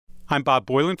I'm Bob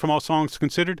Boylan from All Songs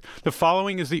Considered. The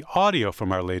following is the audio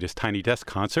from our latest Tiny Desk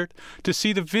concert. To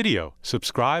see the video,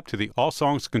 subscribe to the All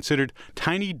Songs Considered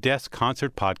Tiny Desk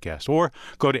Concert podcast or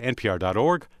go to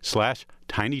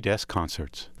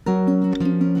npr.org/tinydeskconcerts.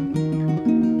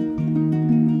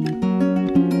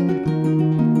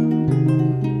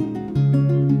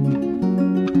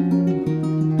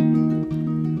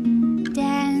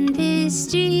 Down the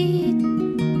street,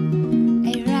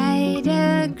 I ride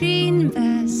a green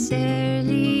bus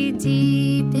early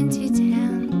deep into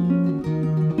town.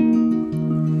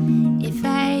 If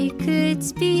I could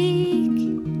speak,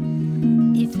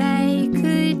 if I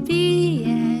could be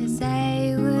as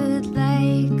I would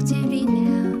like to be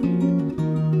now.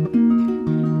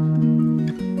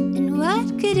 And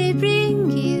what could I bring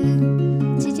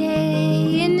you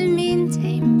today in the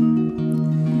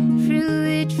meantime?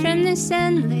 Fruit from the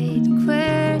sunlight,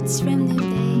 quartz from the bay.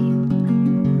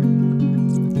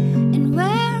 And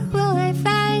where will I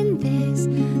find this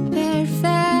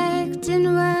perfect and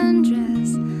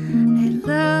wondrous? I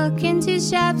look into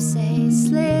shops, I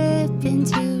slip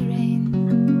into rain.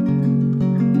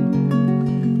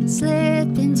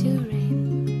 Slip into rain.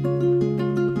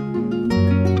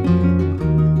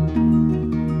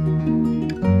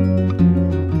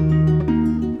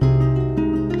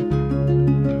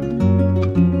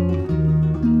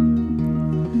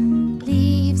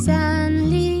 Leaves on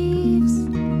leaves,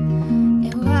 I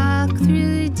walk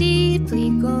through deeply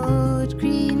gold,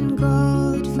 green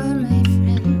gold for my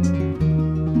friend.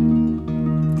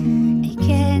 I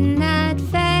cannot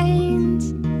find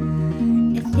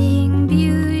a thing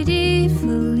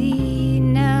beautiful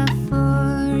enough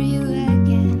for you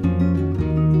again.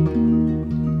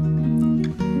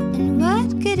 And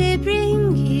what could I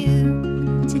bring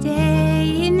you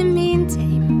today in the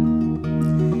meantime?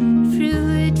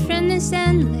 Fruit from the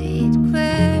sunlight,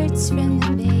 quartz from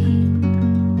the bay.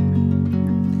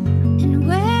 And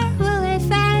where will I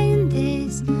find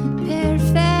this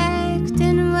perfect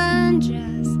and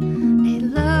wondrous? I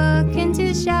look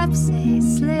into shops, I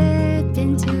slip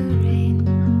into rain.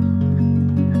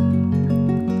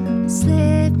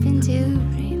 Slip into rain.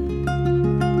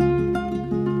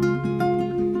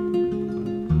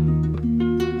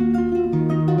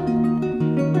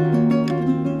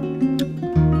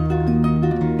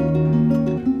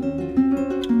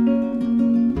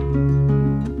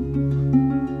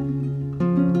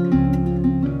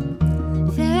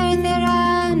 Further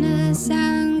on a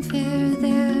song,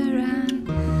 further on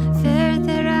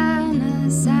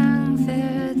a song,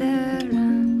 further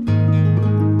on.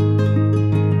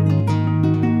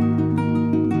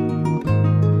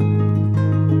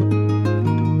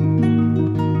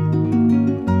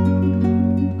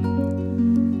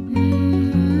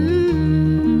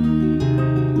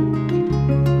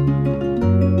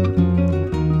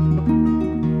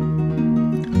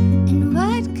 And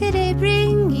what could I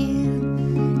bring you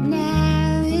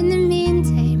now in the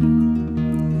meantime?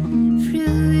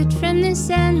 Fruit from the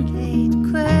sunlight,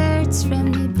 quartz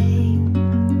from the bay.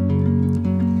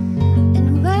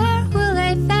 And where will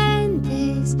I find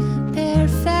this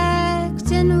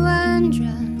perfect and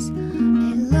wondrous? I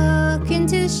look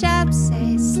into shops,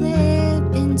 I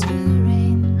slip into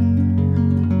rain.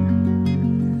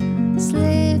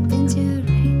 Slip into rain.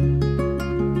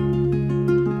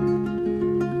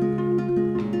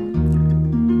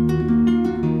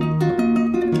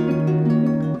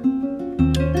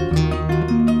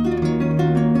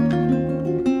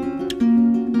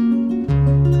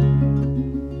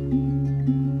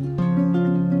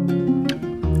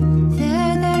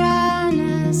 Further on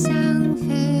a song,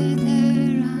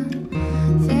 further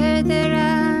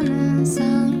on a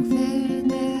song,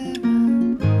 further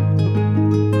on.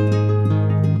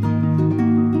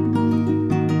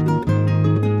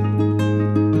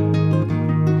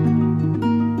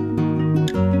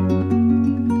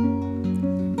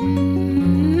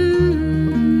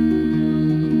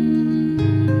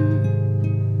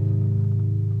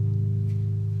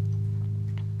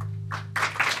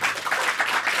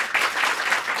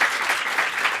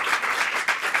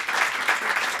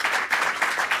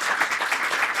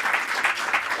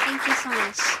 Thank you so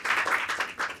much.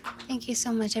 Thank you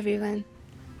so much, everyone.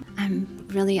 I'm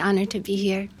really honored to be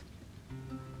here.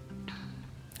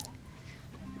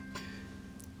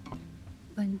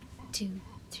 1, 2,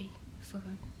 3, 4.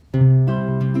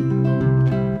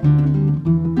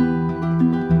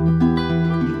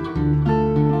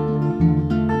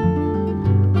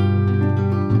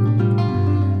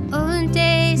 Old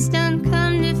days don't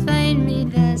come to find me.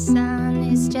 The sun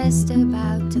is just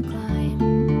about to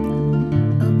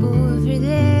climb up over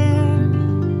there.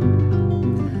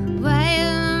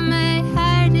 While my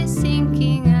heart is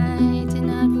sinking, I do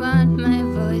not want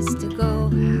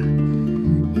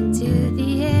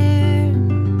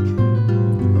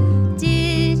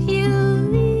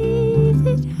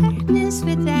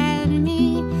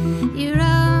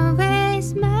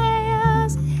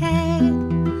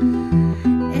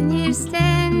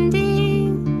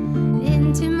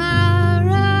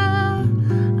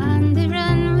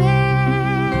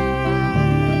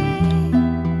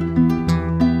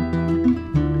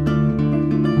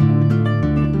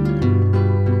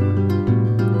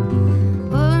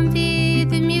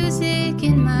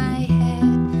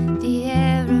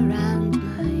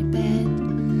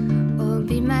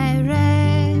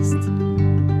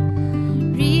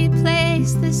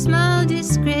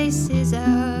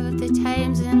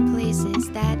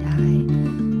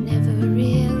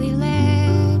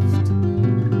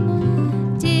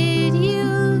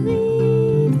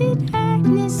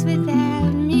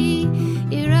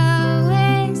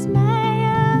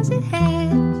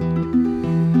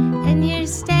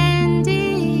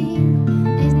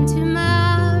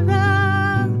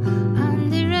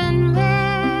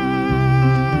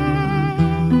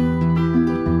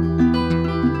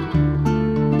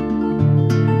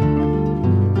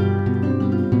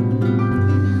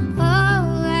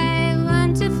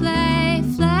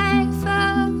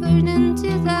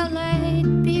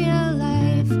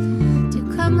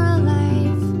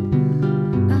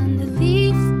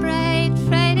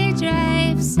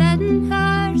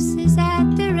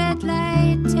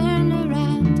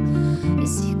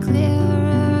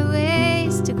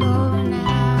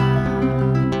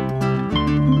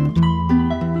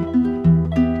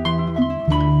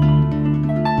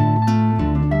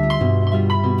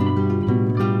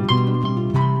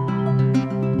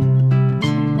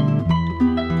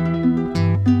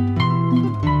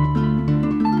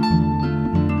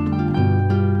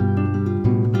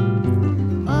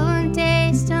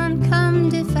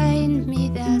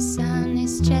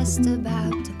just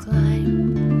about to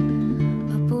climb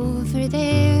up over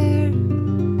there.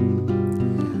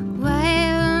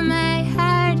 While my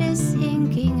heart is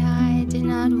sinking, I do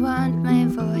not want my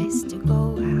voice to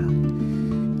go out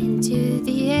into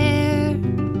the air.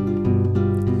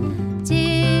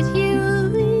 Did you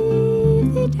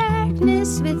leave the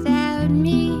darkness without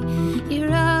me?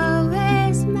 You're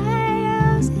always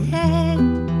miles ahead,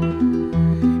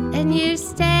 and you're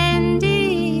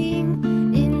standing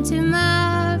in tomorrow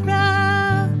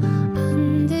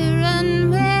on the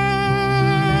runway.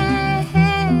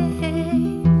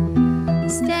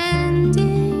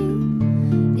 Standing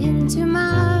in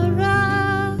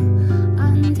tomorrow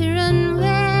on the runway.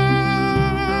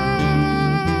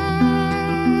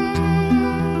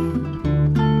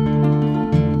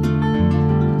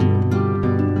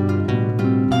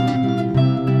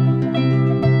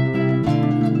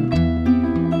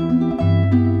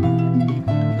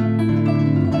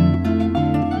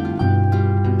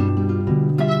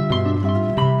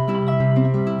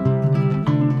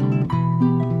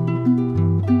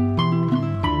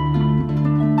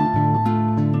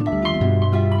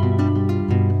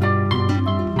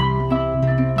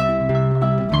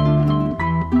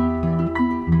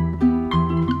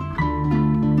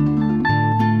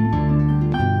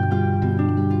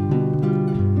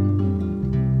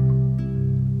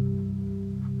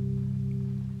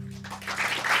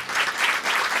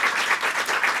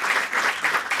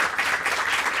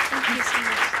 Thank you so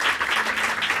much.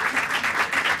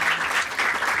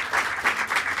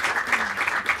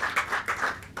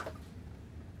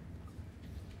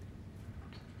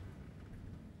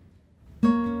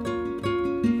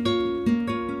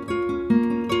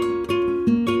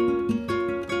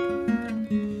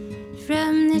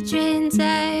 From the trains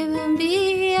I will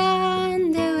be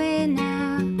on the way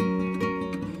now.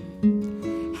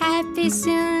 Happy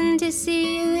soon to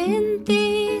see you in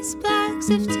these blocks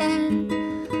of 10.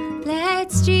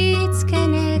 Let streets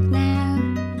connect now.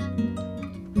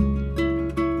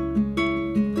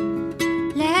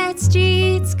 Let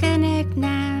streets connect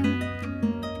now.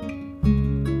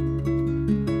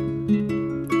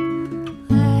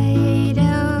 Light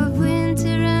of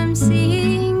winter, I'm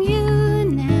seeing you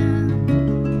now.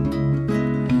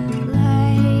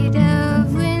 Light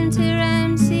of winter,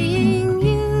 I'm seeing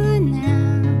you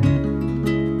now.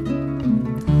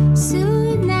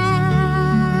 Soon now.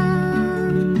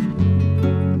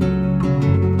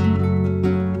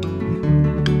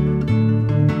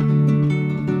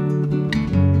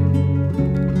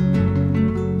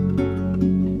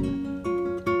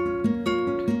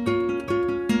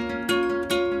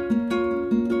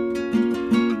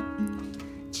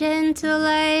 Gentle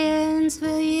lions,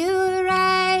 will you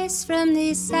rise from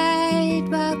these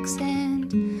sidewalks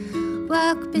and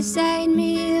walk beside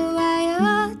me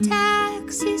while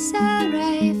taxis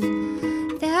arrive?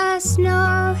 The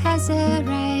snow has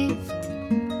arrived.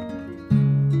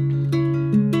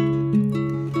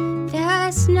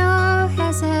 The snow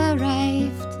has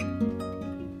arrived.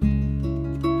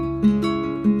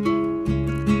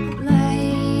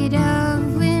 Light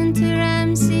of winter,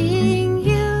 I'm seeing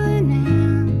you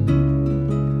now.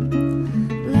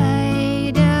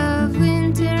 Light of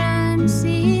winter, I'm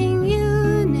seeing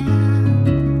you now.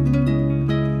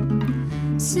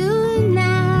 Soon now.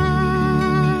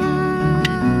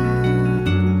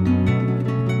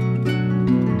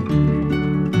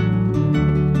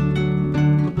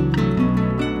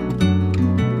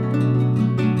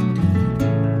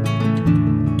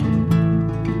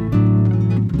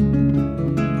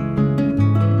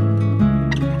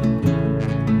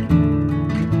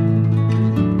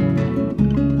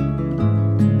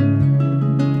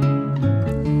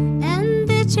 And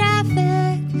the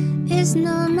traffic is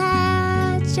no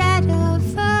match at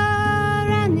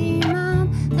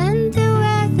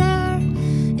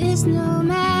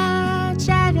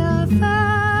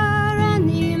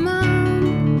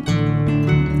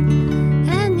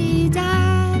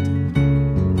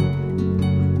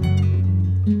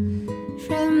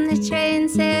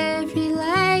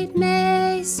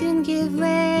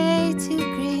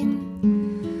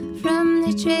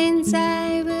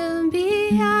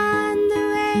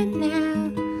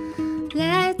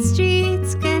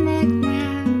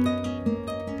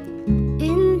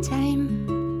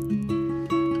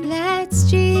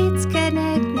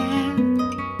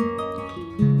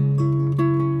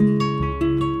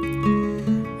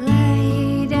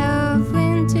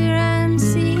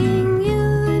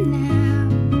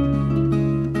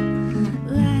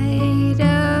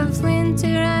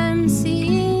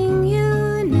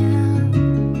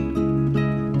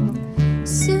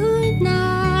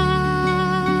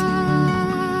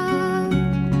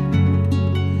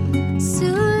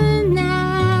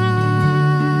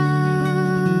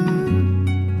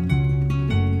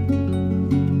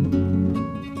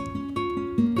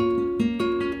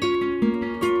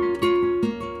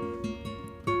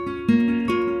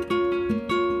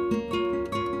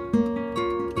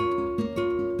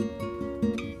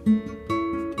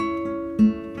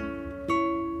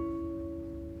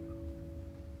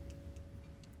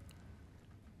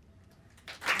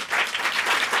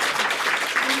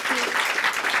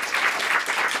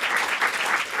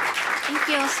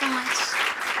so much.